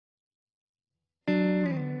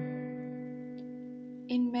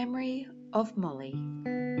In memory of Molly.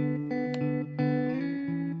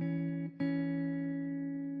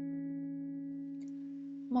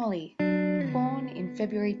 Molly, born in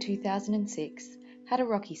February 2006, had a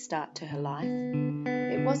rocky start to her life.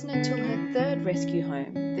 It wasn't until her third rescue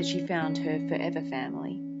home that she found her forever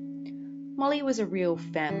family. Molly was a real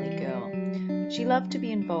family girl. She loved to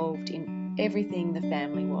be involved in everything the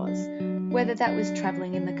family was, whether that was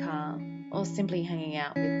travelling in the car or simply hanging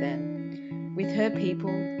out with them. With her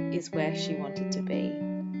people is where she wanted to be.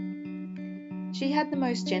 She had the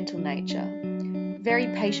most gentle nature, very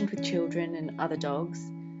patient with children and other dogs.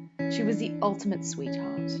 She was the ultimate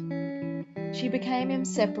sweetheart. She became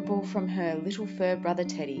inseparable from her little fur brother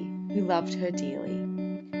Teddy, who loved her dearly.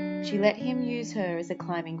 She let him use her as a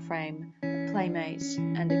climbing frame, a playmate,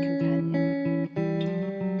 and a companion.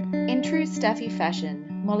 In true Staffy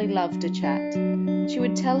fashion, Molly loved to chat. She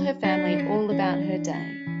would tell her family all about her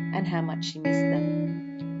day and how much she missed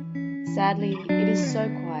them. Sadly, it is so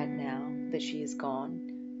quiet now that she is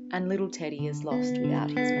gone, and little Teddy is lost without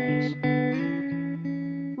his mate.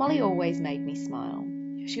 Molly always made me smile.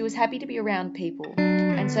 She was happy to be around people,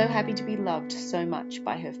 and so happy to be loved so much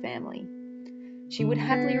by her family. She would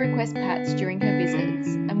happily request pats during her visits,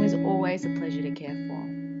 and was always a pleasure to care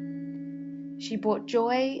for. She brought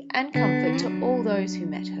joy and comfort to all those who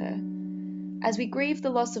met her. As we grieve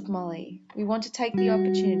the loss of Molly, we want to take the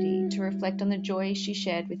opportunity to reflect on the joy she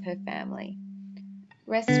shared with her family.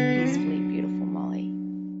 Rest peacefully,